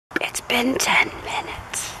been 10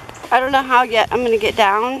 minutes. I don't know how yet I'm gonna get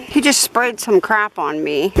down. He just sprayed some crap on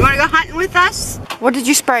me. You wanna go hunting with us? What did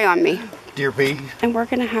you spray on me? Deer pee. And we're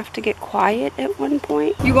gonna have to get quiet at one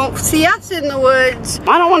point. You won't see us in the woods.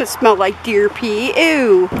 I don't want to smell like deer pee.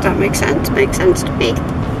 Ew. Does that make sense? Makes sense to me.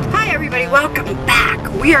 Hi everybody, welcome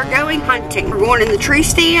back. We are going hunting. We're going in the tree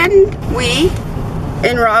stand.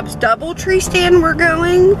 In Rob's double tree stand we're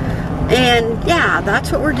going. And yeah,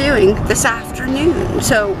 that's what we're doing this afternoon.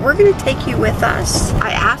 So we're gonna take you with us.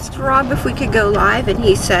 I asked Rob if we could go live and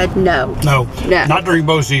he said no. No, not during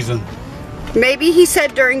bow season. Maybe he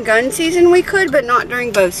said during gun season we could, but not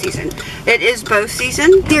during bow season. It is bow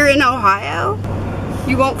season here in Ohio.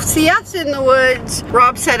 You won't see us in the woods.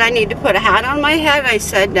 Rob said I need to put a hat on my head. I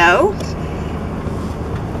said no.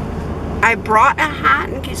 I brought a hat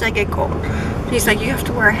in case I get cold. He's like, you have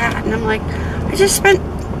to wear a hat. And I'm like, I just spent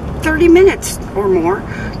 30 minutes or more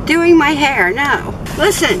doing my hair. No.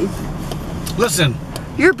 Listen. Listen.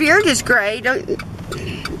 Your beard is gray.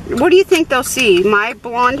 What do you think they'll see? My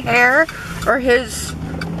blonde hair or his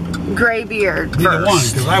gray beard? Neither one,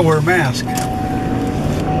 because I wear a mask.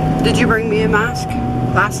 Did you bring me a mask?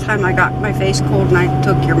 Last time I got my face cold and I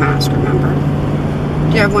took your mask, remember?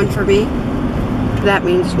 Do you have one for me? That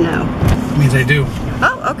means no. It means I do.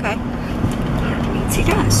 Oh, okay. That means he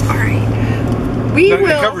does. All right. We will.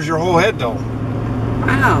 It covers your whole head, though.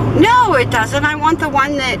 Oh, no, it doesn't. I want the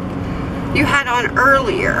one that you had on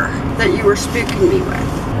earlier that you were spooking me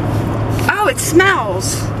with. Oh, it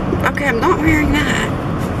smells. Okay, I'm not wearing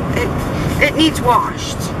that. It needs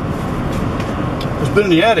washed. It's been in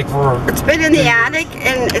the attic for... It's been in the attic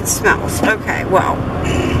and it smells. Okay, well.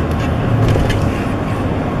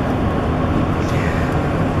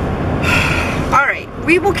 Alright,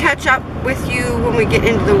 we will catch up with you when we get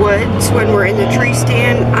into the woods, when we're in the tree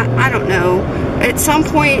stand. I don't know. At some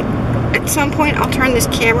point I'll turn this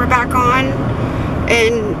camera back on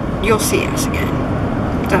and you'll see us again.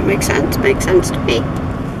 Does that make sense? Makes sense to me.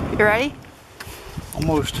 You ready?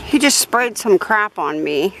 Almost. He just sprayed some crap on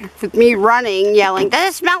me. With me running, yelling,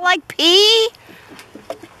 does it smell like pee?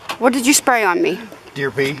 What did you spray on me?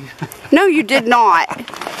 Deer pee. No, you did not.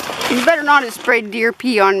 You better not have sprayed deer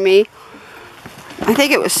pee on me. I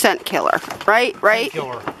think it was scent killer, right? Scent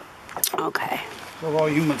killer. Okay. So all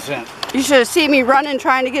human scent. You should have seen me running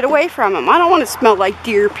trying to get away from him. I don't want to smell like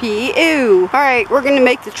deer pee. Ew. Alright, we're going to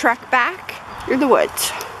make the trek back through the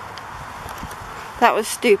woods. That was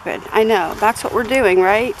stupid. I know. That's what we're doing,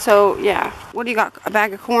 right? So, yeah. What do you got? A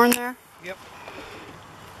bag of corn there? Yep.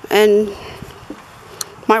 And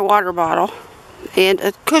my water bottle. And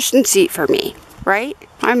a cushion seat for me, right?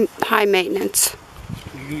 I'm high maintenance.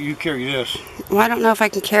 You carry this. Well, I don't know if I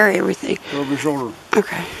can carry everything. Over your shoulder.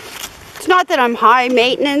 Okay. It's not that I'm high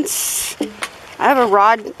maintenance. I have a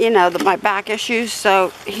rod, you know, my back issues,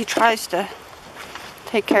 so he tries to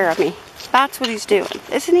take care of me. That's what he's doing.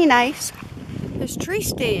 Isn't he nice? This tree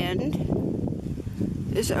stand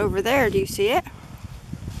is over there. Do you see it?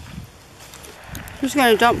 I'm just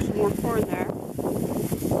going to dump some more corn there.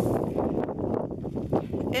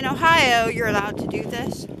 In Ohio, you're allowed to do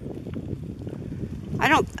this.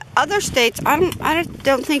 Other states, I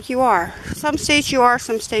don't think you are. Some states you are,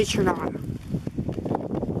 some states you're not.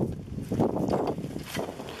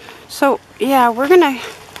 So, yeah,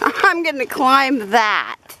 I'm gonna climb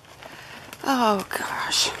that. Oh,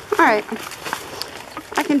 gosh. All right.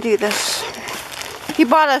 I can do this. He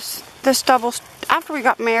bought us this double, after we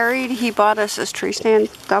got married, he bought us this tree stand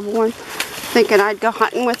double one, thinking I'd go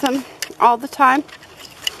hunting with him all the time,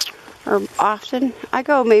 or often. I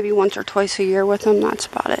go maybe once or twice a year with him, that's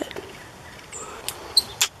about it.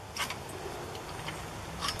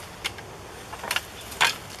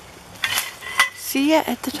 See ya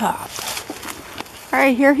at the top. All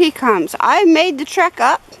right, here he comes. I made the trek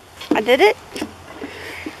up. I did it.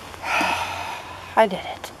 I did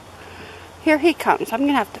it. Here he comes. I'm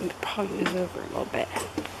gonna have to probably move over a little bit.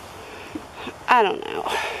 I don't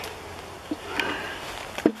know.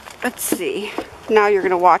 Let's see. Now you're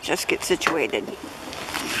gonna watch us get situated.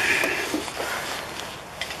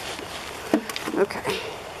 Okay.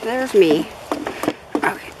 There's me.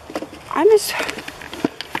 Okay.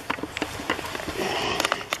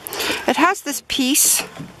 It has this piece.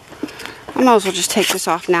 I might as well just take this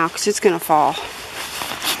off now because it's gonna fall.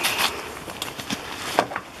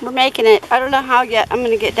 We're making it. I don't know how yet I'm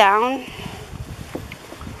gonna get down.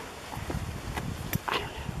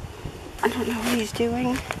 I don't know what he's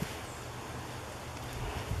doing.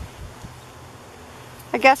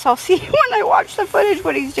 I guess I'll see when I watch the footage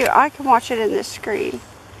what he's doing. I can watch it in this screen.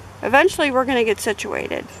 Eventually we're gonna get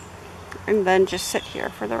situated and then just sit here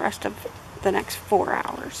for the rest of the next 4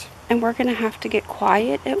 hours. and we're gonna have to get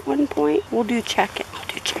quiet at one point. We'll do chickens.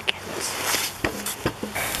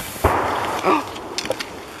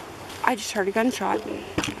 I just heard a gunshot.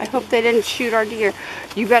 I hope they didn't shoot our deer.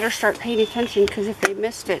 You better start paying attention, because if they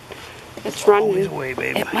missed it, it's running. Always away,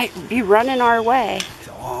 baby. It might be running our way. It's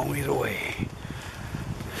a long ways away.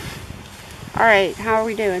 All right, how are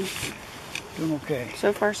we doing? Doing okay.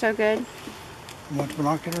 So far, so good? You want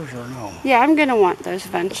binoculars or no? Yeah, I'm gonna want those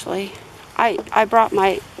eventually. I brought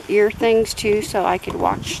my ear things too, so I could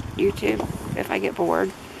watch YouTube if I get bored.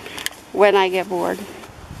 When I get bored.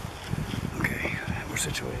 Okay, we're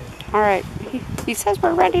situated. All right, he says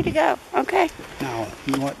we're ready to go. Okay. Now,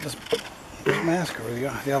 you want this mask or the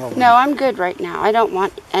other one? No, I'm good right now. I don't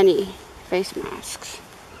want any face masks.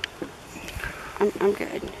 I'm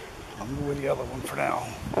good. I'm going with the other one for now.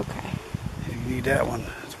 Okay. If you need that one,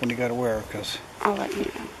 that's one you got to wear, because... I'll let you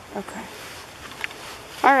know. Okay.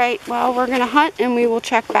 All right, well, we're going to hunt, and we will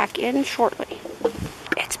check back in shortly.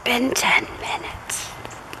 It's been 10 minutes.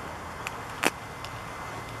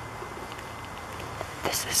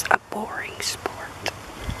 This is a boring sport.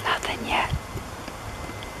 Nothing yet.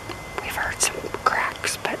 We've heard some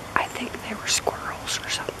cracks, but I think they were squirrels or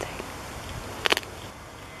something.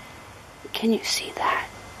 Can you see that?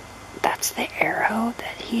 That's the arrow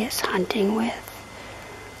that he is hunting with.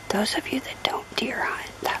 Those of you that don't deer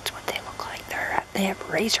hunt, that's what they look like. They have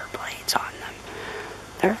razor blades on them.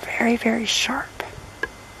 They're very, very sharp.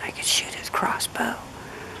 I could shoot his crossbow.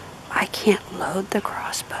 I can't load the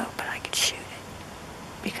crossbow, but I could shoot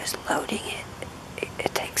it. Because loading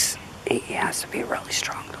it has to be really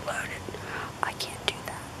strong to load it. I can't do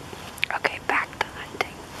that. Okay, back to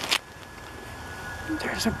hunting.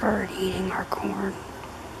 There's a bird eating our corn.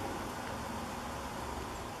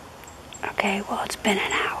 Okay, well, it's been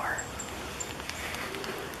an hour.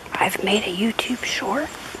 I've made a YouTube short.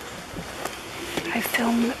 I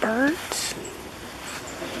filmed the birds.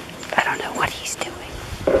 I don't know what he's doing.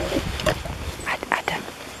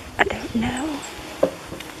 I don't know.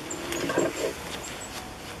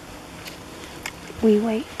 We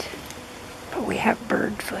wait, but we have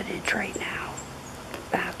bird footage right now.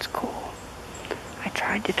 That's cool. I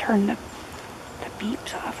tried to turn the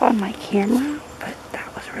beeps off on my camera, but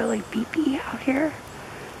that was really beepy out here.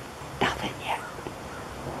 Nothing yet.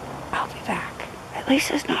 I'll be back. At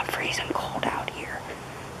least it's not freezing cold out here.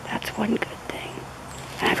 That's one good thing.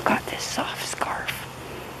 And I've got this soft scarf.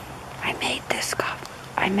 I made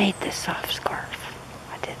this soft scarf.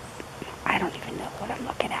 I don't even know what I'm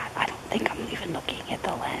looking at. I don't think I'm even looking at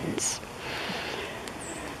the lens.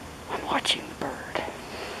 I'm watching the bird.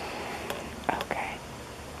 Okay.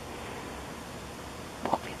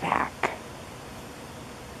 We'll be back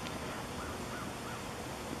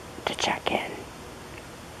to check in.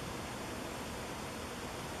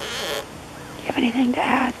 Do you have anything to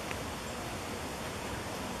add?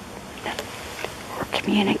 No. We're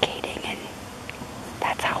communicating, and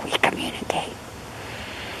that's how we communicate.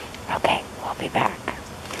 Okay, we'll be back.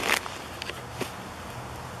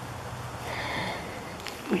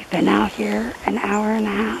 We've been out here an hour and a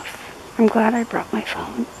half. I'm glad I brought my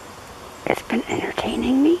phone. It's been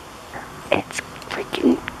entertaining me. It's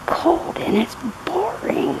freaking cold and it's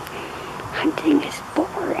boring. Hunting is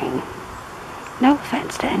boring. No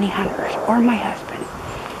offense to any hunters or my husband,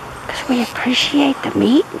 because we appreciate the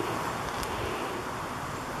meat.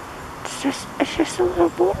 It's just a little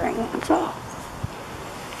boring, that's all.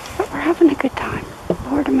 But we're having a good time.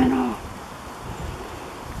 Boredom and all.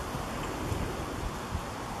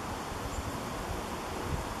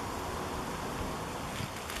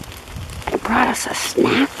 They brought us a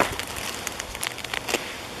snack.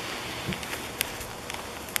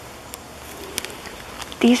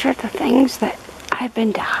 These are the things that I've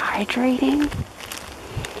been dehydrating.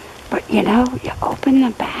 But you know, you open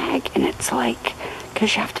the bag and it's like,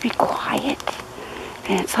 because you have to be quiet.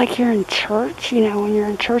 And it's like you're in church, you know, when you're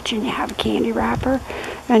in church and you have a candy wrapper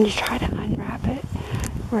and you try to unwrap it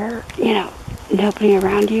where, you know, nobody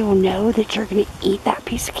around you will know that you're going to eat that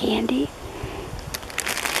piece of candy.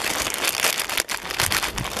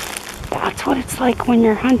 That's what it's like when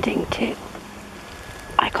you're hunting too.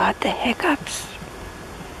 I got the hiccups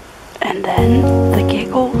and then the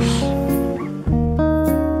giggles.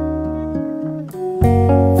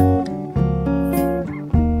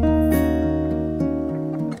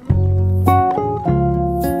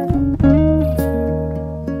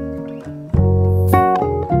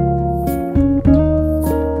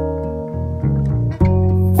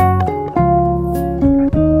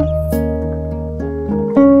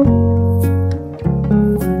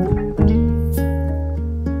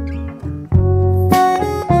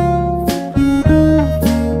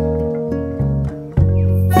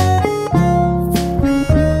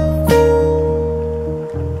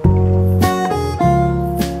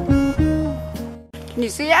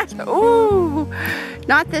 Yes. Ooh.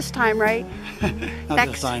 Not this time, right? Not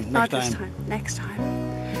this time. Next time.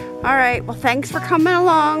 All right. Well, thanks for coming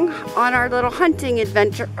along on our little hunting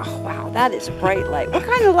adventure. Oh, wow. That is a bright light. What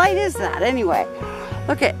kind of light is that anyway?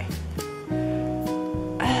 Look at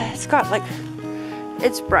it's got like,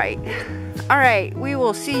 it's bright. All right. We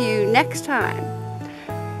will see you next time.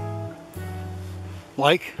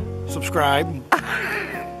 Like, subscribe,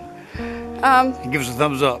 and give us a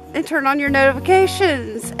thumbs up. And turn on your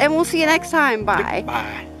notifications. And we'll see you next time. Bye.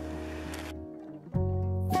 Bye.